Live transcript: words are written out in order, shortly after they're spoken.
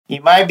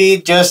You might be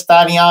just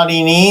starting out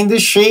in the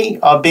industry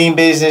or being in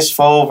business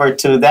for over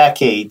 2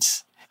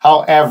 decades.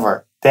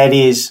 However, that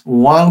is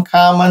one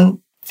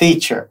common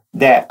feature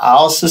that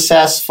all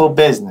successful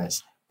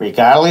business,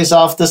 regardless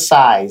of the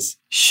size,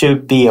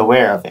 should be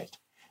aware of it.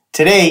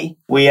 Today,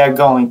 we are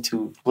going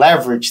to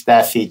leverage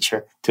that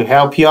feature to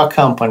help your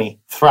company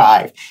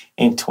thrive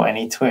in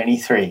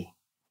 2023.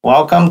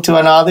 Welcome to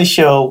another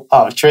show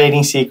of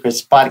Trading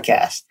Secrets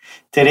Podcast.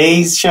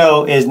 Today's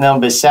show is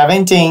number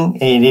 17,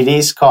 and it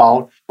is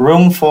called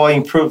Room for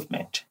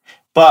Improvement.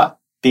 But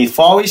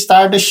before we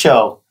start the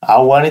show, I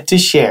wanted to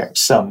share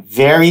some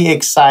very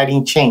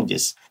exciting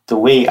changes the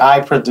way I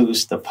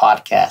produce the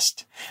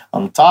podcast.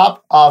 On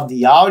top of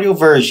the audio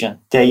version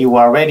that you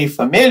are already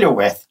familiar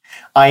with,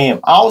 I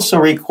am also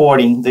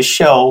recording the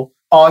show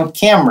on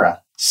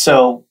camera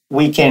so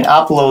we can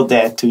upload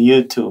that to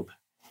YouTube.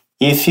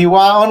 If you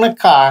are on a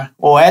car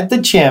or at the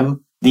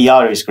gym, the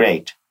audio is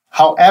great.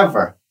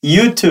 However,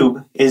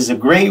 YouTube is a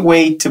great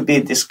way to be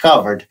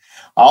discovered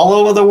all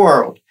over the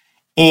world.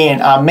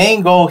 And our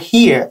main goal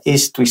here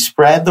is to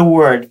spread the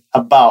word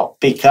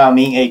about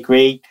becoming a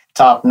great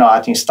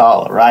top-notch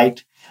installer,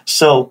 right?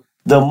 So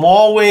the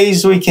more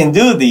ways we can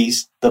do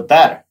these, the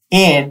better.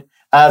 And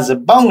as a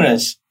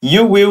bonus,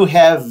 you will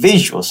have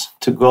visuals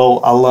to go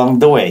along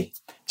the way.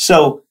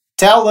 So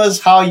tell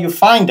us how you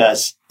find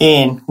us,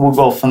 and we'll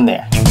go from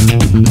there.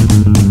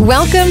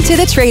 Welcome to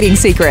the Trading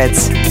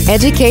Secrets.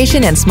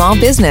 Education and small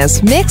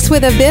business mixed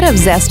with a bit of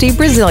zesty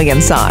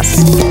Brazilian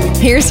sauce.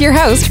 Here's your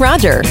host,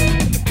 Roger.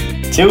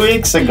 2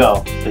 weeks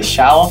ago, the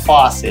shower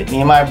faucet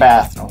in my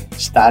bathroom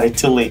started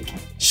to leak.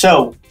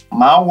 So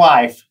my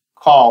wife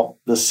called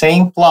the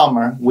same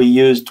plumber we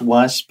used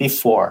once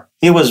before.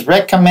 He was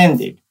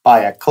recommended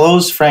by a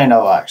close friend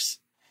of ours.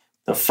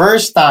 The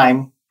first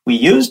time we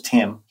used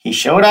him, he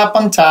showed up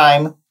on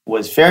time,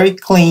 was very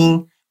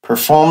clean,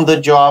 performed the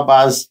job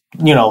as,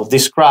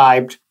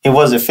 described. It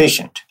was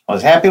efficient. I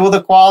was happy with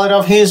the quality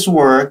of his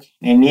work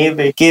and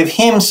even give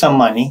him some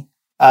money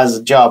as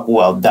a job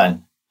well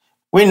done.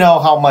 We know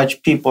how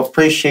much people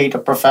appreciate a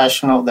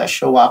professional that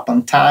show up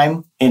on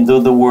time and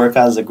do the work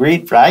as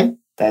agreed, right?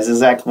 That's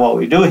exactly what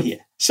we do here.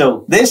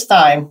 So this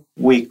time,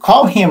 we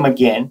call him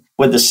again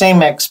with the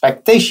same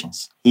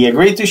expectations. He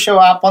agreed to show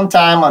up on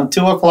time on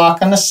 2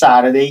 o'clock on a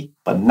Saturday,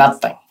 but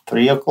nothing.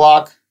 3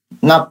 o'clock,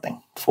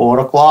 nothing. 4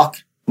 o'clock,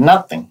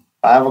 nothing.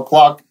 5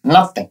 o'clock,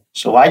 nothing.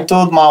 So I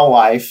told my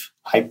wife,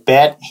 I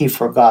bet he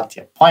forgot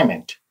the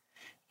appointment.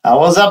 I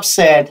was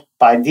upset,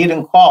 but I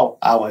didn't call.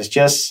 I was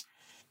just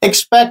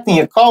expecting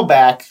a call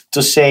back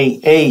to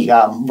say, hey,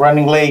 I'm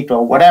running late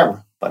or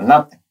whatever, but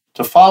nothing.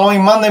 The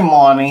following Monday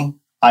morning,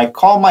 I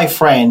called my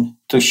friend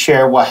to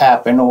share what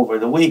happened over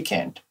the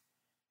weekend.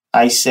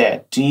 I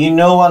said, do you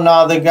know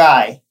another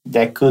guy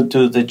that could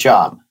do the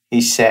job?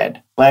 He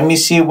said, let me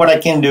see what I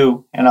can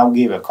do and I'll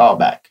give a call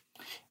back.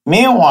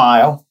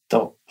 Meanwhile,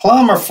 the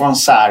plumber from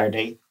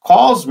Saturday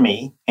calls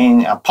me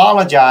and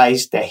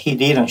apologized that he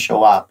didn't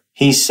show up.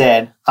 He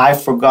said, I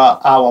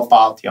forgot all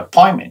about the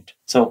appointment.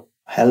 So,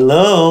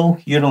 hello,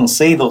 you don't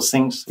say those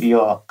things to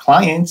your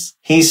clients.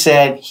 He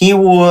said he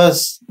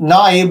was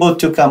not able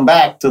to come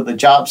back to the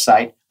job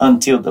site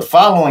until the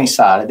following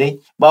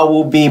Saturday, but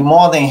will be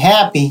more than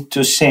happy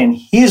to send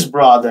his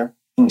brother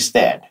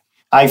instead.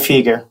 I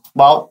figure,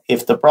 well,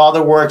 if the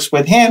brother works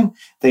with him,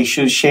 they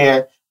should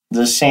share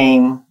the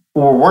same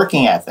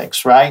working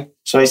ethics, right?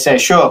 So I said,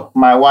 sure,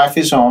 my wife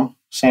is home,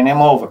 send him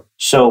over.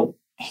 So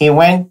he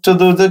went to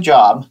do the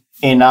job,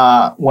 and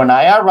when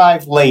I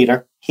arrived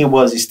later, he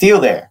was still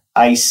there.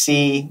 I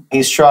see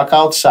his truck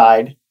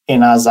outside,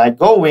 and as I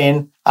go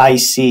in, I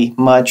see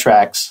mud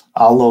tracks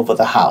all over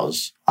the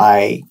house.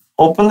 I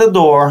open the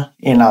door,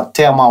 and I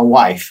tell my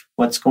wife,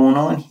 what's going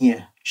on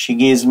here? She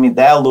gives me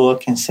that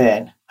look and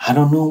said, I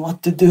don't know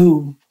what to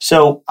do.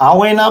 So I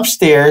went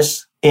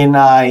upstairs, and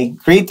I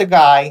greet the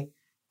guy,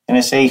 and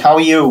I say, how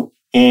are you?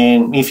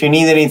 And if you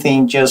need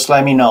anything, just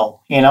let me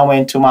know. And I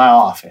went to my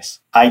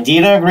office. I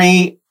didn't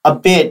agree a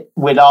bit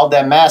with all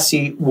that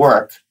messy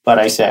work, but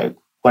I said,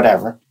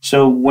 whatever.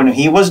 So when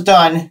he was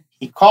done,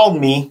 he called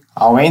me.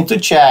 I went to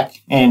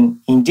check,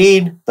 and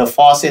indeed, the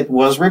faucet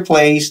was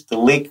replaced. The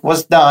leak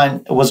was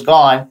done. It was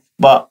gone.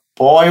 But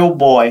boy, oh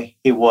boy,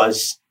 it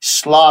was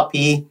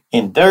sloppy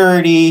and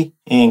dirty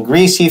and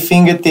greasy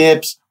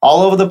fingertips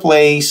all over the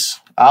place.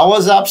 I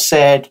was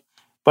upset,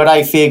 but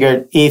I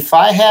figured if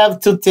I have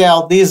to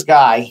tell this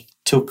guy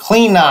to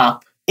clean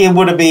up, it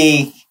would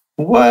be,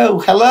 whoa,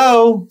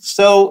 hello.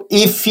 So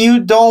if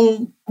you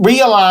don't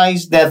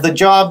realize that the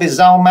job is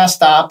all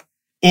messed up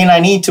and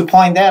I need to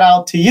point that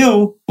out to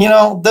you,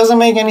 doesn't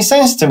make any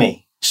sense to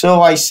me.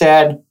 So I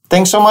said,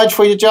 thanks so much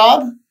for your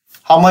job.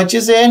 How much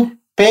is it?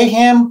 Pay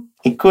him.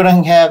 He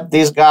couldn't have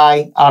this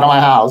guy out of my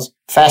house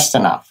fast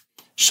enough.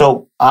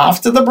 So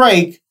after the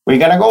break, we're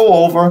going to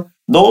go over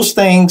those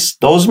things,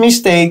 those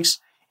mistakes,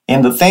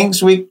 and the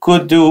things we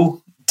could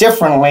do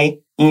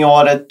differently in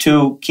order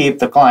to keep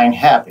the client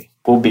happy.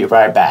 We'll be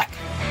right back.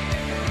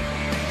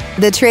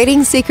 The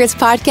Trading Secrets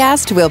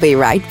Podcast will be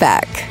right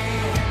back.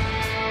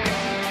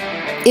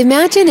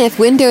 Imagine if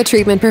window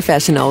treatment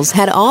professionals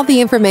had all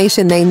the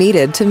information they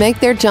needed to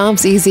make their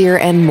jobs easier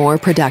and more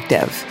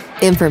productive.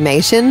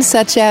 Information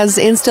such as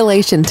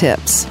installation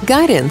tips,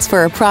 guidance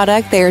for a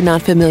product they are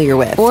not familiar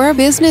with, or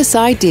business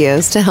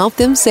ideas to help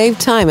them save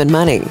time and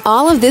money.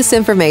 All of this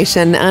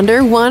information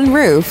under one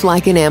roof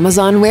like an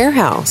Amazon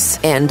warehouse,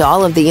 and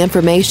all of the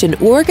information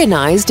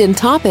organized in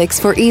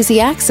topics for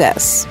easy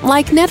access,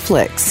 like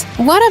Netflix.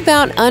 What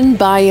about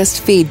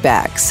unbiased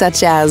feedback,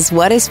 such as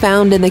what is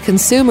found in the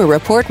Consumer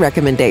Report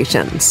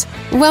recommendations?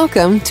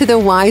 Welcome to the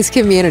Wise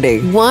Community,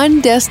 one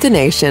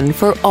destination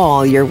for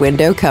all your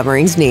window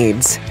coverings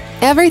needs.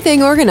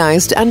 Everything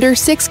organized under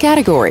 6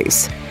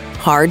 categories: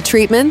 hard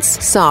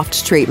treatments,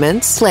 soft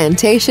treatments,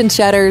 plantation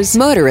shutters,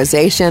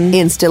 motorization,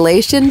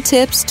 installation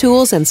tips,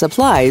 tools and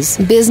supplies,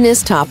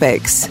 business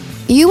topics.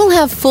 You will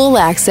have full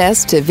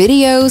access to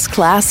videos,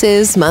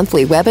 classes,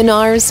 monthly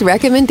webinars,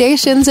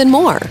 recommendations, and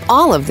more.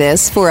 All of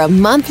this for a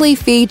monthly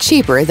fee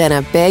cheaper than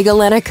a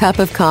bagel and a cup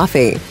of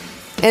coffee.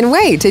 And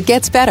wait, it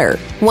gets better.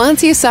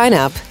 Once you sign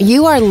up,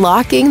 you are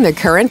locking the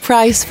current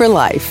price for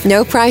life.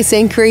 No price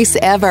increase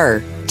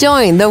ever.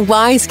 Join the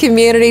Wise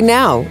Community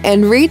now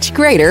and reach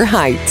greater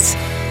heights.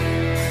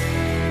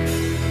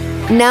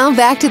 Now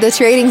back to the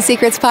Trading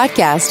Secrets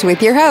Podcast with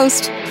your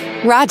host,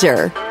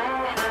 Roger.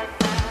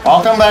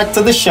 Welcome back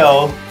to the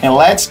show, and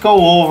let's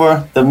go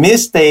over the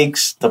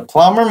mistakes the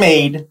plumber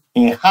made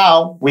and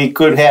how we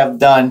could have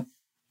done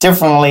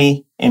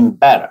differently and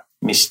better.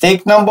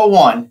 Mistake number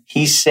 1,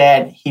 he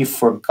said he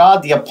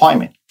forgot the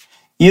appointment.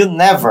 You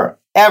never,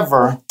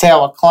 ever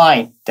tell a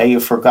client that you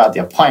forgot the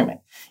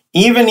appointment.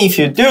 Even if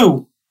you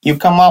do, you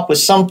come up with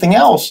something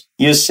else.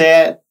 You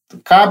said the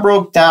car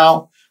broke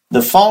down,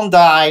 the phone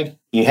died,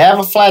 you have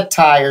a flat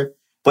tire,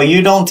 but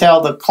you don't tell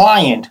the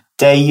client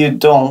that you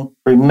don't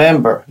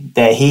remember,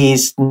 that he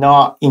is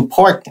not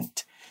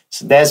important.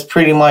 So that's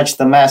pretty much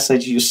the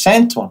message you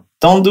sent to him.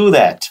 Don't do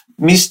that.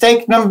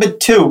 Mistake number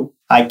 2,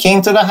 I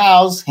came to the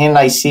house and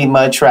I see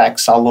mud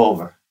tracks all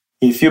over.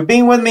 If you've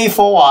been with me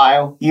for a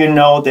while, you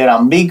know that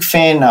I'm a big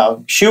fan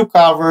of shoe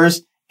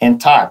covers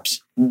and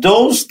tarps.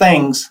 Those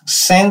things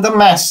send a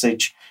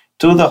message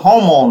to the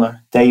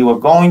homeowner that you are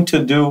going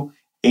to do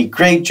a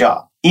great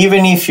job.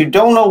 Even if you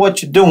don't know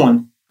what you're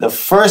doing, the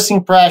first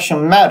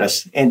impression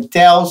matters and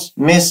tells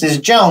Mrs.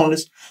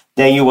 Jones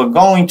that you are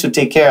going to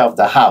take care of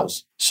the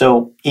house.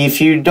 So if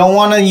you don't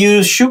want to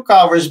use shoe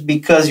covers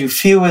because you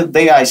feel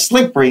they are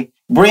slippery,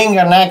 bring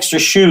an extra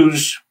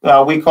shoes,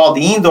 we call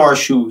the indoor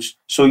shoes,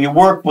 so you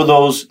work with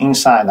those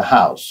inside the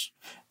house.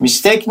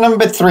 Mistake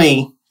number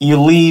 3, you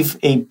leave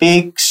a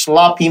big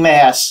sloppy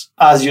mess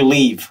as you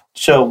leave.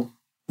 So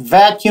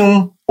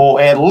vacuum, or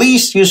at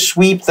least you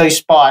sweep the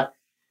spot,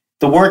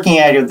 the working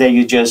area that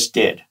you just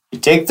did. You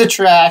take the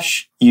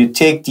trash, you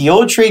take the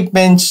old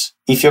treatments.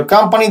 If your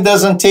company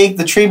doesn't take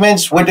the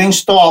treatments with the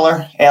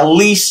installer, at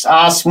least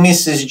ask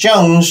Mrs.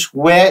 Jones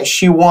where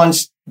she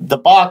wants the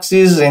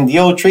boxes and the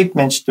old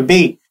treatments to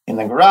be. In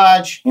the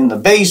garage, in the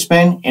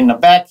basement, in the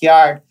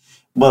backyard,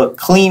 but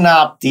clean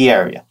up the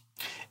area.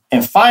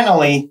 And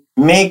finally,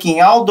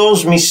 making all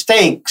those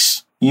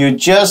mistakes, you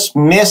just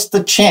missed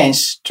the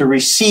chance to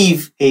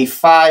receive a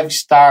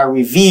 5-star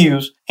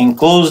reviews and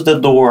close the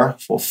door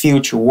for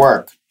future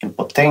work and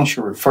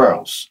potential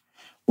referrals.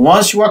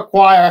 Once you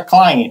acquire a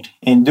client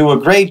and do a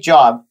great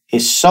job,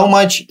 it's so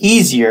much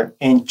easier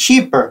and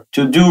cheaper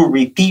to do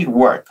repeat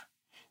work.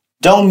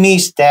 Don't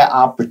miss that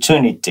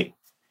opportunity.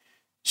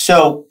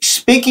 So,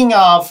 speaking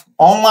of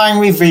online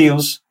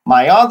reviews,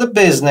 my other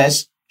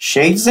business,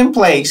 Shades in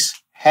Place,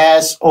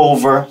 has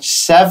over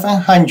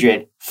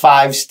 700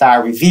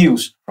 5-star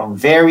reviews from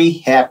very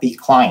happy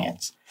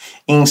clients.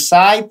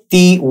 Inside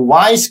the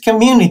Wise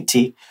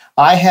Community,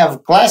 I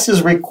have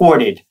classes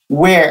recorded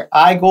where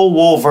I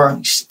go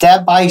over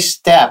step by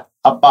step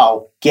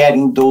about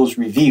getting those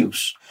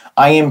reviews.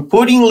 I am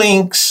putting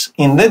links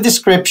in the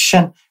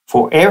description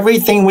for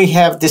everything we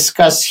have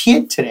discussed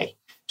here today.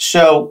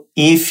 So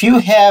if you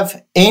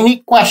have any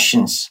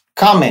questions,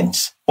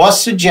 comments, or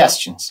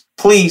suggestions,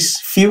 please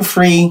feel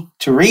free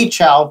to reach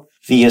out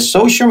via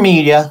social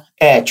media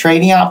at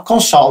Trading Up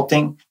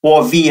Consulting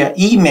or via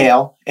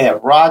email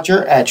at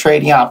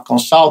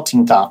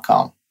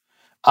roger@tradingupconsulting.com.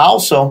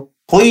 Also,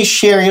 please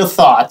share your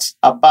thoughts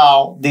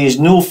about this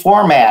new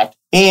format.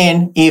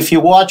 And if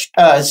you watched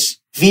us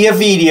via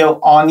video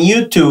on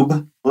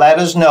YouTube, let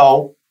us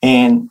know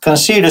and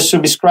consider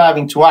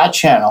subscribing to our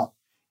channel.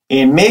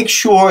 And make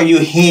sure you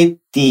hit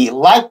the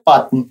like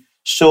button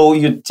so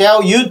you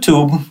tell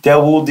YouTube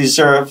that we'll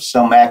deserve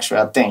some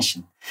extra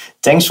attention.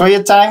 Thanks for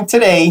your time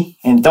today,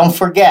 and don't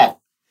forget,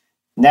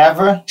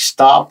 never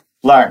stop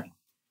learning.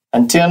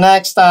 Until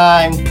next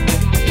time.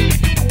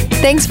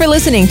 Thanks for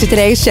listening to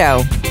today's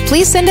show.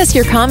 Please send us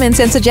your comments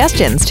and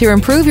suggestions to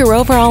improve your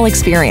overall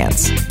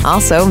experience.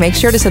 Also, make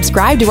sure to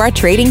subscribe to our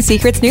Trading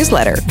Secrets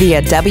newsletter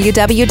via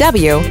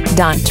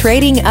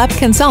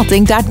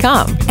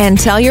www.tradingupconsulting.com and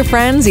tell your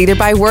friends either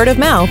by word of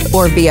mouth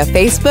or via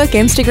Facebook,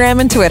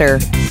 Instagram, and Twitter.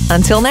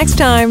 Until next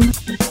time.